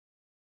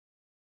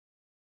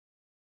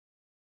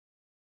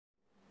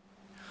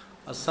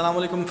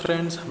Assalamualaikum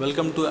friends,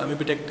 welcome to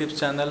Mep Tech Tips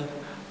channel.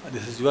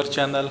 This is your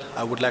channel.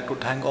 I would like to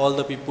thank all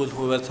the people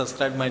who have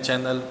subscribed my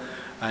channel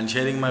and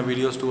sharing my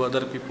videos to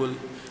other people.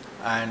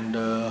 And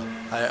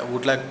I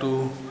would like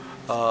to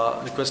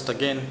request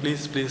again,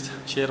 please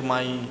share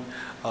my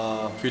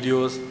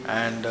videos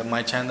and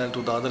my channel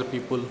to the other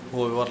people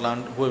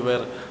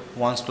whoever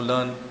wants to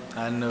learn.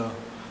 And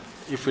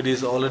if it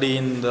is already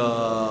in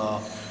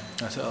the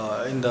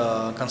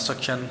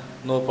construction,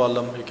 no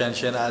problem, you can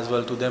share as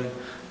well to them.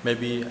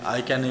 Maybe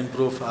I can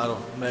improve, or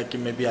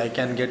maybe I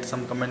can get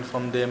some comment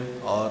from them,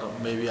 or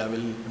maybe I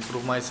will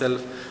improve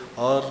myself,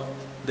 or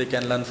they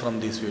can learn from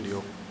this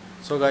video.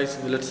 So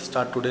guys, let's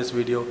start today's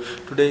video.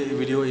 Today's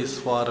video is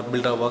for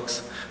builder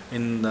works.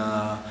 In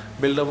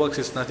builder works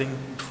is nothing.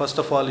 First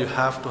of all, you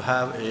have to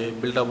have a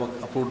builder work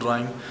approved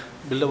drawing.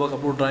 Builder work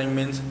approved drawing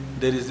means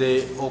there is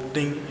a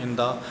opening in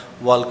the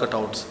wall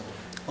cutouts.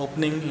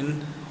 Opening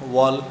in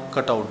wall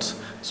cutouts.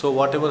 So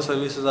whatever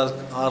services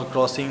are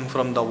crossing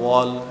from the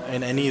wall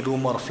in any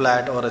room or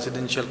flat or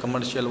residential,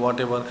 commercial,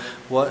 whatever,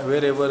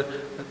 wherever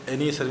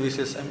any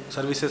services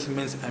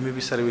means MEP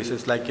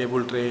services like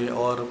cable tray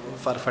or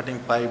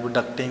firefighting pipe,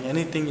 ducting,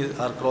 anything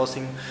are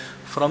crossing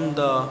from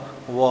the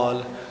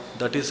wall,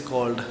 that is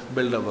called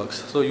builder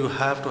works. So you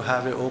have to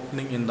have an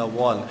opening in the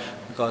wall,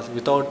 because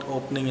without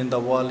opening in the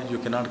wall you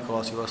cannot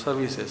cross your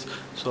services.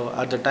 So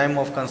at the time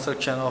of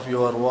construction of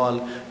your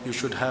wall, you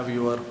should have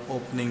your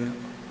opening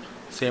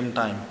same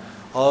time,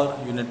 or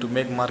you need to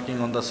make marking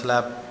on the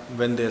slab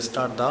when they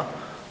start the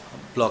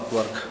block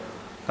work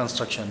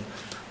construction.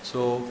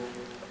 So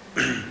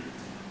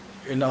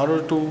in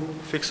order to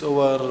fix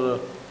our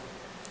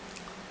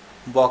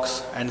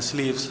box and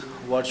sleeves,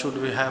 what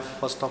should we have?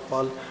 First of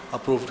all,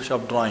 approved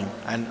shop drawing.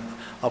 And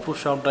approved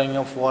shop drawing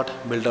of what?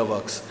 Builder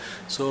works.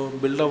 So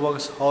builder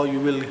works, how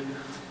you will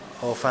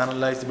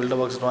finalize the builder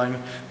works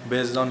drawing?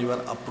 Based on your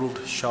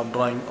approved shop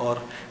drawing or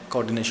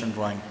coordination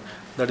drawing.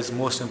 That is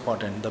most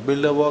important. The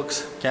builder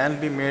works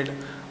can be made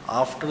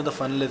after the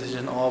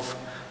finalization of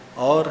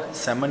or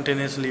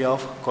simultaneously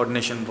of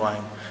coordination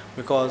drawing,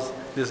 because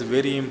this is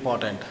very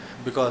important.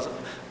 Because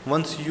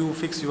once you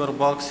fix your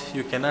box,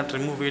 you cannot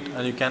remove it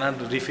and you cannot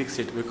refix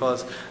it,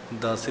 because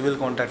the civil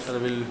contractor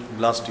will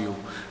blast you.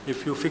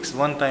 If you fix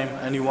one time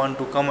and you want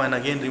to come and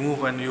again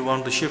remove and you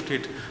want to shift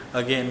it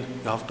again,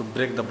 you have to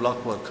break the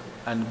block work,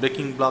 and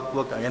breaking block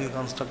work again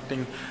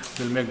constructing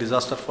will make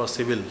disaster for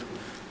civil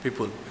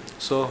people.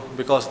 So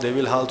because they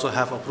will also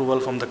have approval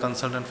from the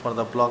consultant for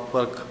the block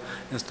work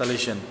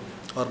installation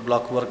or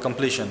block work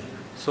completion,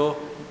 so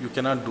you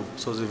cannot do.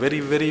 So it's a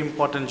very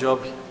important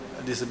job,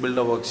 this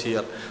builder works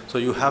here. So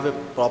you have a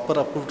proper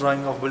approved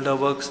drawing of builder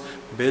works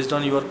based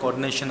on your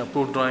coordination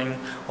approved drawing,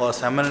 or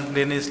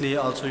simultaneously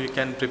also you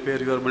can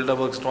prepare your builder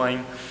works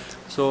drawing.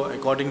 So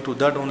according to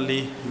that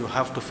only you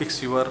have to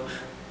fix your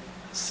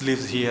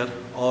sleeves here,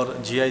 or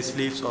GI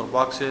sleeves or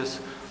boxes,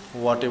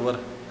 whatever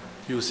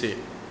you say.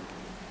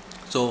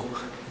 So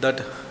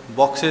that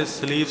boxes,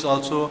 sleeves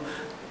also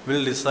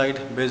will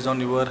decide based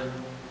on your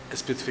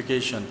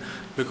specification,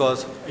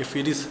 because if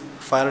it is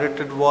fire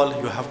rated wall,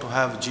 you have to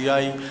have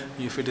GI.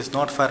 If it is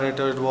not fire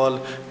rated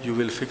wall, you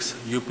will fix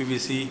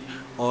UPVC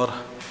or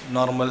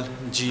normal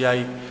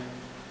GI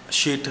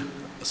sheet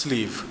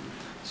sleeve.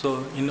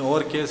 So in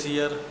our case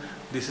here,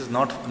 this is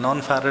not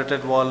non-fire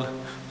rated wall,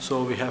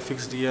 so we have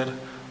fixed here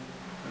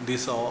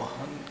these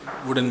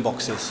wooden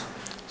boxes.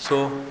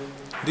 So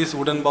these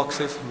wooden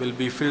boxes will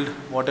be filled,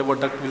 whatever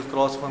duct will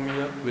cross from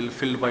here will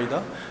filled by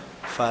the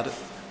fire,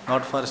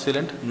 not fire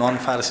sealant,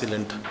 non-fire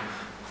sealant.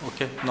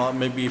 Okay, now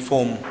maybe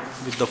foam,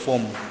 with the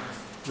foam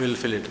will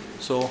fill it.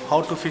 So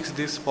how to fix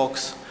this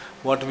box?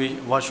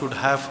 What should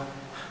have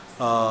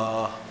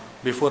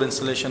before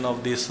installation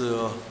of this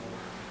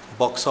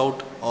box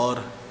out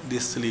or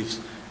these sleeves?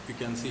 You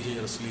can see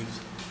here sleeves.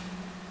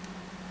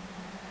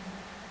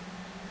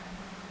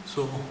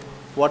 So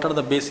what are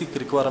the basic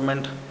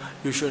requirement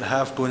you should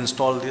have to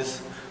install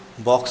this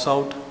box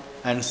out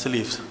and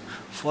sleeves?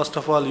 First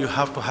of all, you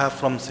have to have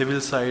from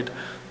civil side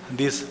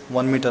this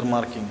 1 meter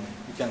marking.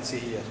 You can see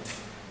here.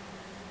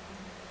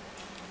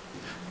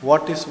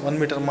 What is 1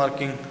 meter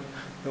marking?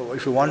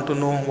 If you want to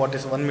know what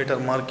is 1 meter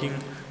marking,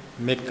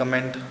 make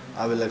comment,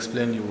 I will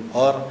explain you,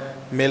 or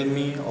mail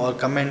me or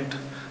comment,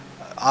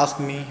 ask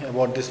me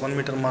about this 1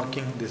 meter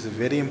marking. This is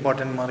very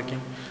important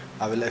marking.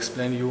 I will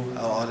explain you,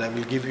 or I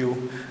will give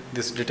you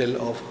this detail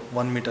of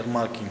 1 meter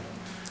marking.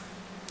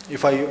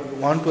 If I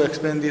want to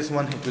explain this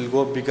one, it will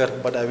go bigger,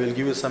 but I will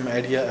give you some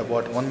idea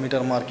about 1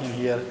 meter marking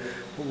here.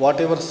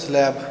 Whatever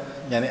slab,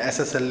 yani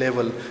SSL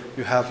level,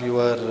 you have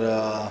your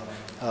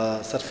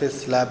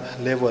surface slab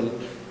level,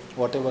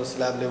 whatever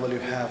slab level you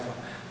have,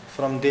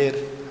 from there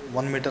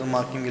 1 meter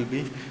marking will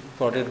be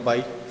provided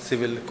by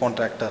civil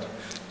contractor.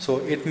 So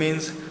it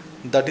means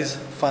that is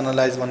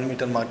finalized 1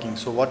 meter marking.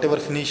 So whatever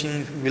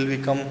finishing will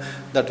become,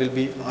 that will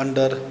be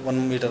under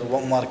 1 meter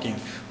marking.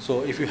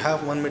 So if you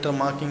have 1 meter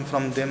marking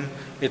from them,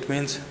 it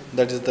means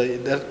that is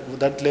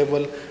that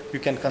level you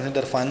can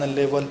consider final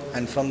level,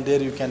 and from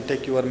there you can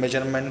take your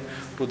measurement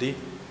to the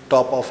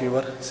top of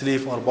your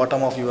sleeve or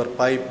bottom of your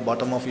pipe,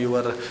 bottom of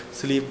your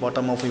sleeve,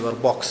 bottom of your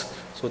box.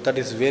 So that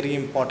is very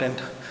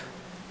important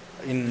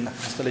in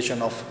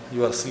installation of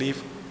your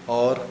sleeve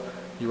or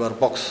your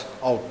box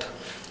out.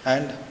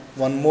 And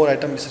one more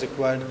item is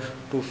required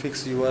to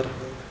fix your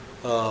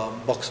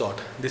box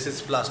out. This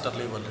is plaster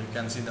level. You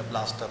can see the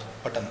plaster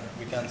button.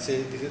 We can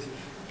say this is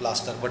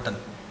plaster button.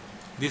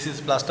 This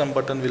is plaster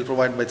button will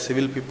provide by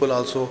civil people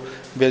also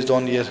based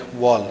on your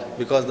wall,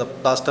 because the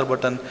plaster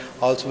button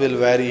also will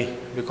vary,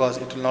 because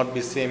it will not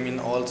be same in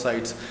all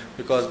sides,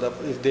 because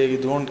if they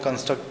don't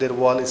construct their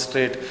wall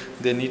straight,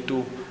 they need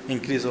to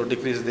increase or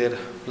decrease their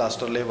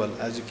plaster level.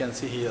 As you can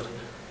see here,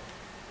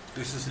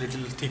 this is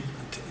little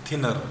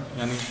thinner,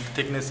 and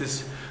thickness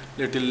is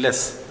little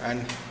less,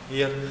 and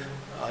here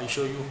I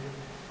show you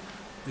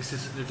this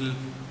is little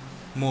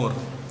more.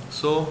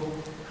 So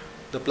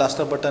the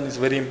plaster button is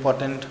very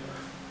important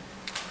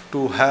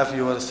to have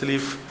your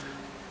sleeve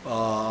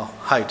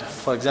height.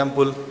 For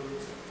example,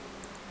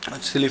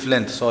 sleeve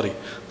length.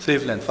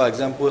 For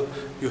example,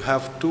 you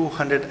have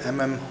 200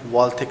 mm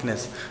wall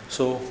thickness.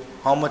 So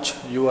how much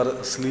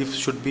your sleeve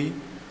should be?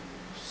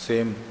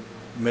 Same.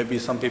 Maybe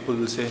some people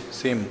will say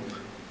same.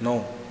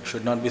 No,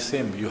 should not be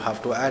same. You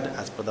have to add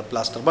as per the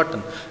plaster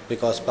button,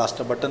 because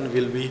plaster button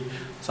will be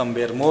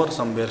somewhere more,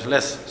 somewhere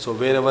less. So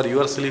wherever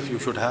your sleeve, you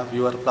should have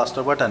your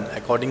plaster button.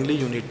 Accordingly,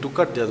 you need to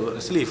cut the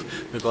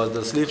sleeve, because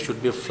the sleeve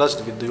should be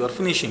flushed with your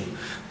finishing.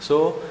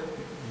 So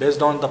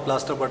based on the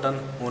plaster button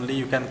only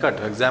you can cut.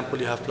 For example,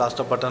 you have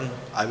plaster button,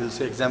 I will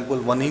say example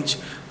 1 inch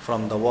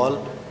from the wall,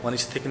 1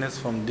 inch thickness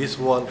from this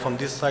wall, from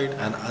this side,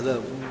 and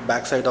other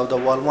back side of the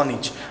wall 1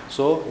 inch.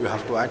 So you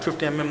have to add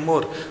 50 mm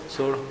more.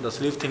 So the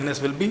sleeve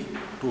thickness will be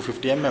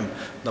 250 mm.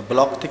 The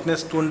block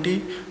thickness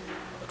 200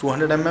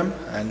 mm,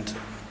 and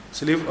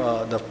sleeve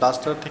the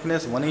plaster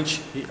thickness 1 inch.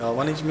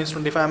 1 inch means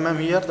 25 mm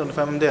here,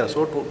 25 mm there.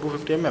 So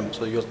 250 mm.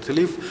 So your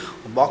sleeve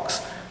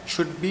box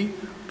should be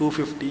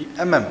 250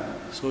 mm.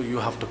 So you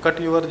have to cut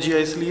your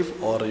GI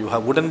sleeve, or you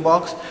have wooden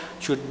box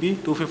should be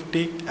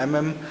 250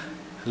 mm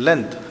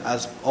length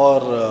as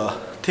or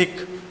thick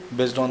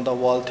based on the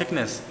wall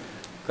thickness.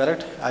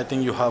 Correct? I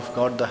think you have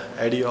got the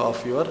idea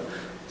of your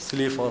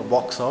sleeve or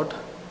box out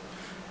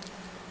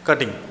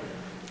cutting.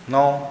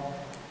 Now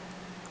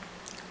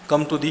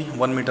come to the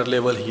 1 meter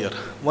level here.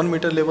 1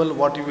 meter level,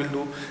 what you will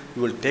do,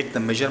 you will take the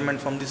measurement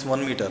from this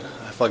 1 meter.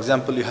 For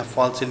example, you have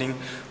false ceiling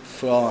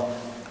from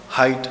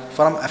height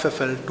from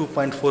FFL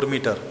 2.4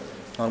 meter.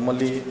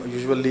 Normally,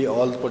 usually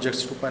all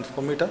projects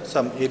 2.4 meter,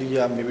 some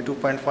area maybe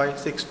 2.5,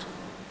 6,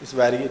 is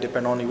vary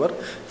depend on your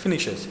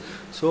finishes.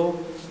 So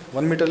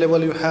 1 meter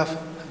level you have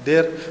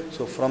there.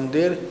 So from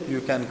there you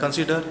can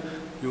consider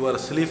your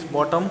sleeve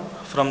bottom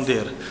from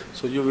there.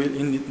 So you will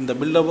in the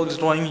builder works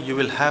drawing, you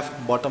will have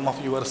bottom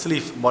of your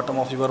sleeve, bottom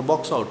of your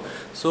box out.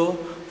 So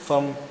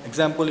from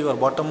example, your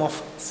bottom of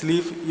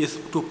sleeve is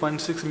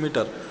 2.6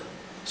 meter.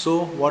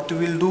 So what you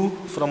will do,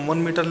 from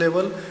 1 meter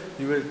level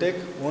you will take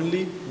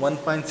only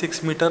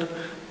 1.6 meter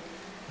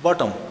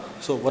bottom.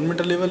 So 1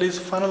 meter level is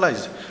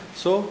finalized.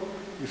 So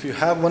if you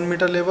have 1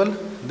 meter level,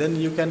 then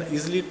you can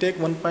easily take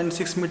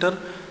 1.6 meter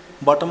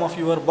bottom of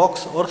your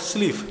box or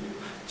sleeve.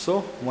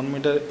 So 1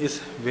 meter is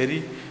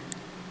very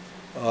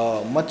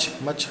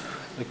much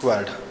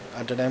required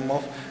at the time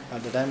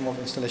of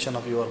installation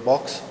of your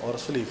box or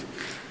sleeve.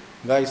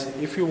 Guys,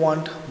 if you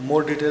want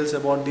more details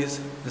about this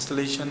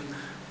installation,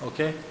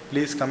 okay,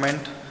 please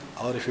comment,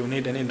 or if you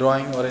need any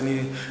drawing or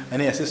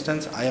any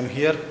assistance, I am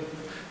here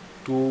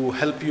to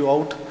help you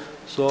out.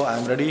 So I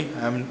am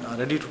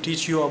ready to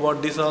teach you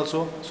about this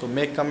also. So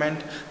make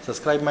comment,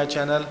 subscribe my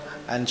channel,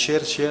 and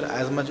share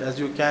as much as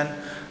you can,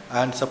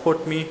 and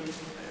support me.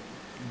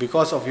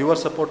 Because of your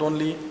support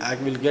only, I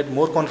will get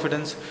more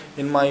confidence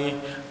in my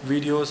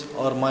videos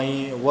or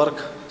my work.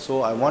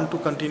 So I want to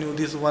continue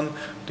this one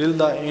till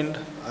the end.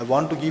 I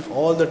want to give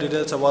all the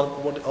details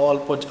about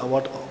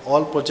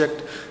all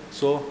project.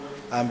 So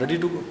I am ready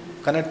to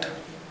connect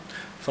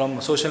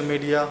from social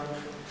media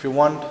if you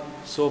want.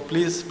 So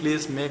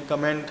please make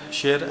comment,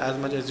 share as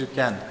much as you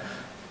can.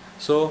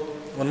 So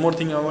one more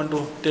thing I want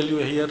to tell you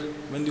here,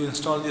 when you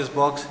install this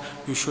box,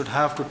 you should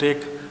have to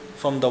take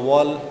from the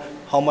wall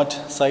how much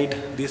side.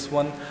 This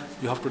one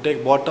you have to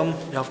take bottom,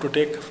 you have to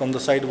take from the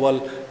side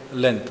wall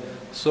length.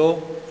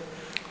 So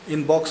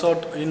in box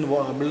out, in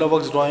builder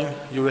works drawing,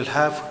 you will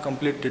have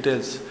complete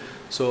details.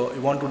 So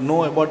you want to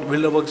know about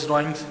builder works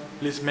drawings,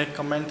 please make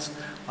comments.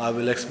 I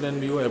will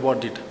explain you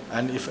about it,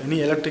 and if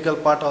any electrical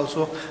part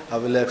also, I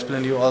will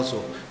explain you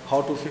also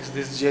how to fix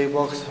this GI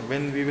box.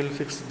 When we will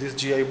fix this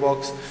GI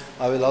box,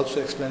 I will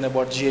also explain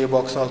about GI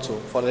box also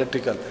for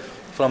electrical.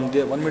 From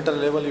the 1 meter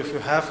level, if you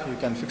have, you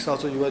can fix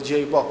also your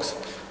GI box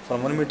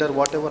from 1 meter,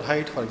 whatever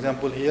height. For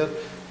example, here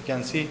you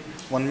can see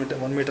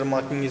 1 meter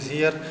marking is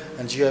here,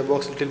 and GI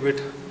box little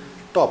bit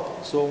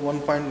top. So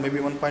maybe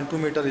 1.2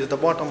 meter is the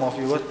bottom of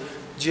your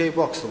GI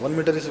box. 1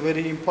 meter is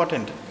very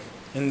important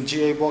in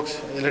GI box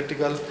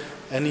electrical.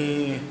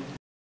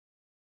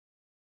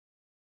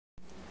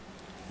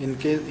 In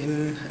case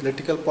in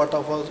electrical part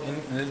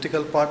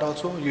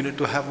also you need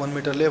to have 1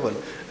 meter level,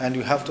 and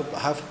you have to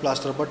have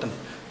plaster button.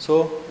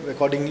 So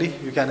accordingly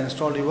you can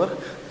install your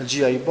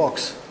GI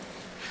box.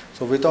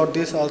 So without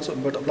this also,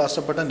 but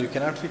plaster button, you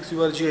cannot fix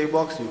your GI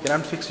box, you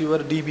cannot fix your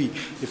DB.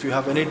 If you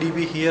have any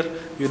DB here,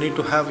 you need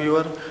to have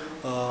your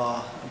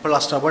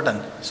plaster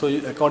button. So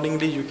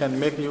accordingly you can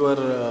make your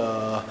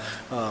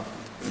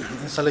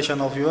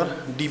installation of your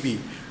DB,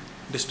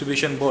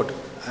 distribution board.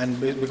 And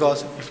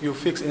because if you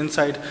fix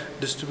inside,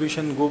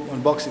 distribution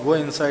box go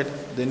inside,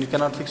 then you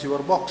cannot fix your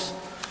box.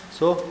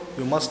 So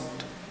you must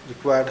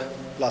require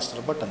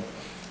plaster button.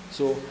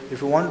 So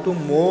if you want to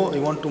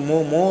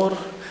know more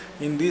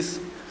in this,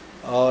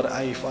 or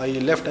if I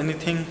left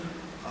anything,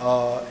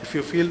 if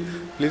you feel,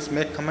 please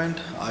make comment,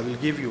 I will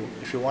give you.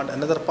 If you want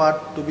another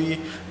part to be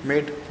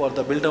made for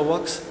the builder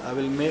works, I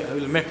will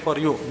make for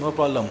you, no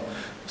problem.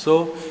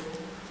 So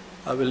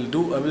I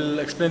will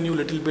explain you a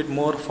little bit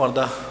more for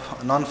the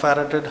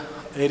non-faraded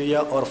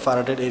area or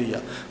faraded area.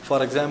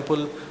 For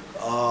example,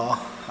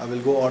 I will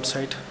go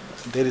outside.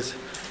 There is,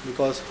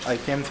 because I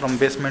came from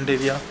basement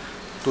area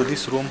to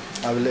this room,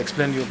 I will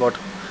explain you about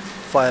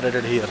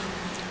faraded here.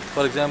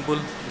 For example,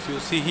 if you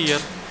see here,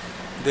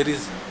 there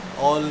is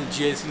all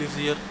GI sleeves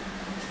here,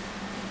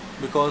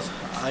 because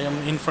I am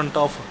in front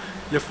of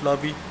lift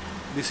lobby.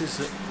 This is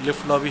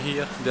lift lobby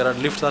here. There are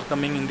lifts are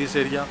coming in this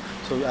area.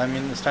 So I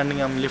am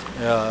standing on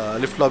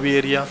lift lobby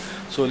area.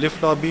 So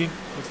lift lobby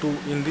to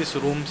in these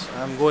rooms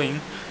I am going.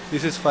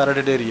 This is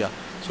faraded area.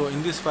 So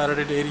in this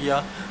faraded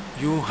area,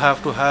 you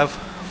have to have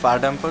fire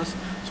dampers.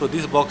 So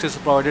these boxes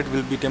provided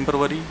will be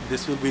temporary.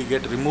 This will be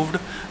get removed,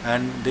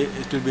 and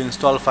it will be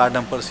installed fire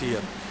dampers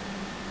here.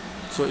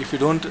 So if you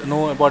don't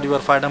know about your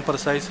fire damper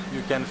size,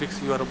 you can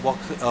fix your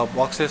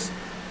boxes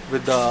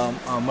with the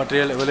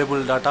material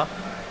available data,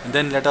 and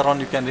then later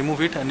on you can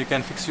remove it and you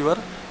can fix your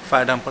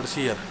fire dampers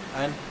here.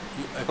 And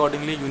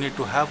accordingly you need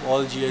to have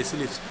all GI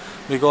sleeves,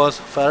 because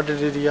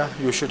faraded area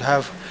you should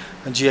have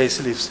GI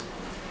sleeves.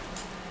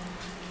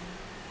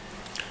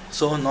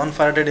 So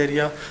non-faraded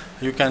area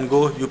you can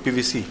go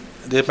UPVC.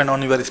 Depend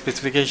on your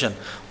specification.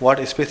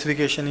 What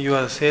specification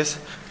you says,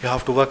 you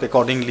have to work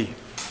accordingly.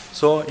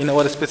 So in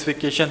our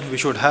specification we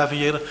should have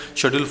here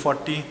schedule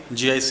 40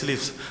 GI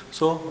sleeves.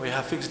 So we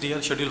have fixed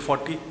here schedule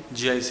 40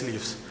 GI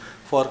sleeves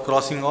for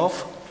crossing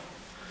of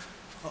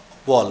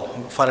wall,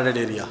 faraded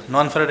area.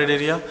 Non-faraded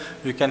area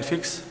you can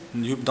fix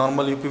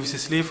normal UPVC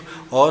sleeve,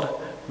 or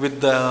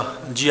with the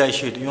GI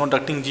sheet,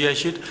 ducting GI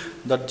sheet.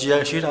 That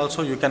GI sheet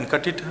also you can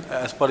cut it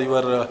as per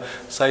your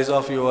size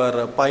of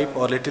your pipe,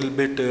 or little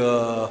bit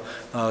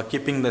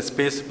keeping the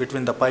space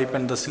between the pipe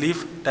and the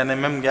sleeve, 10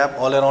 mm gap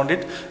all around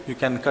it. You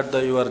can cut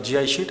your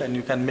GI sheet and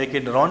you can make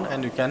it round,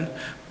 and you can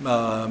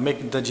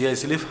make the GI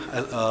sleeve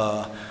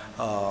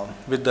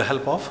with the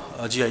help of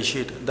a GI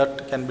sheet.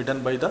 That can be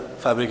done by the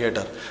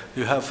fabricator.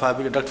 You have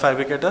duct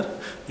fabricator.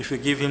 If you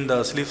give him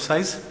the sleeve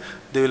size,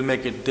 they will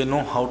make it. They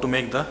know how to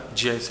make the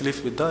GI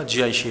sleeve with the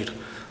GI sheet.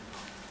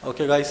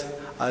 Okay guys,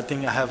 I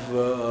think I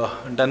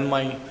have done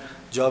my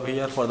job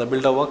here for the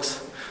builder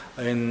works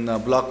in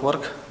block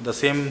work. The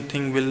same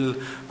thing will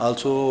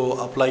also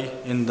apply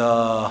in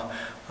the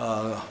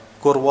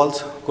core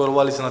walls. Core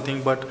wall is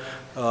nothing but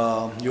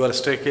your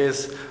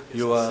staircase,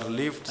 your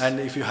lift, and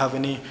if you have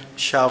any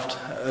shaft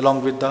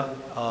along with the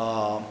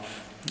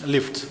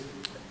lifts.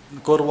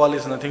 Core wall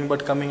is nothing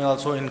but coming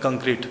also in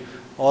concrete,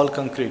 all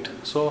concrete.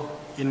 So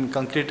in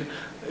concrete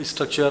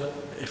structure,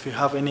 if you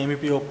have any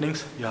MEP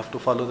openings, you have to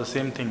follow the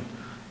same thing.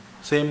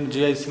 Same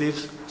GI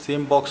sleeves,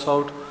 same box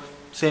out,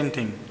 same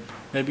thing.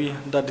 Maybe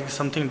that is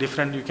something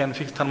different. You can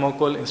fix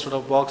thermocol instead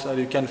of box, or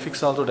you can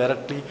fix also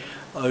directly.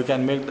 You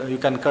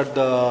can cut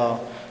the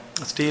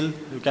steel.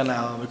 You can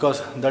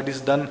because that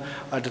is done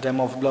at the time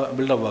of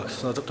builder works.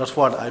 So that's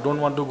what I don't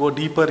want to go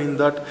deeper in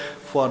that.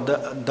 For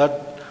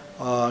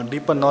that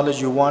deeper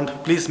knowledge you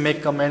want, please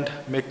make comment.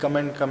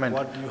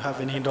 What you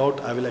have any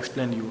doubt, I will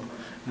explain you,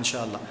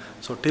 inshallah.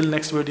 So till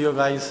next video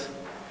guys,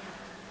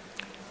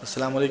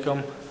 assalamu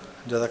alaikum,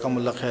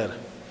 jazakumullah khair.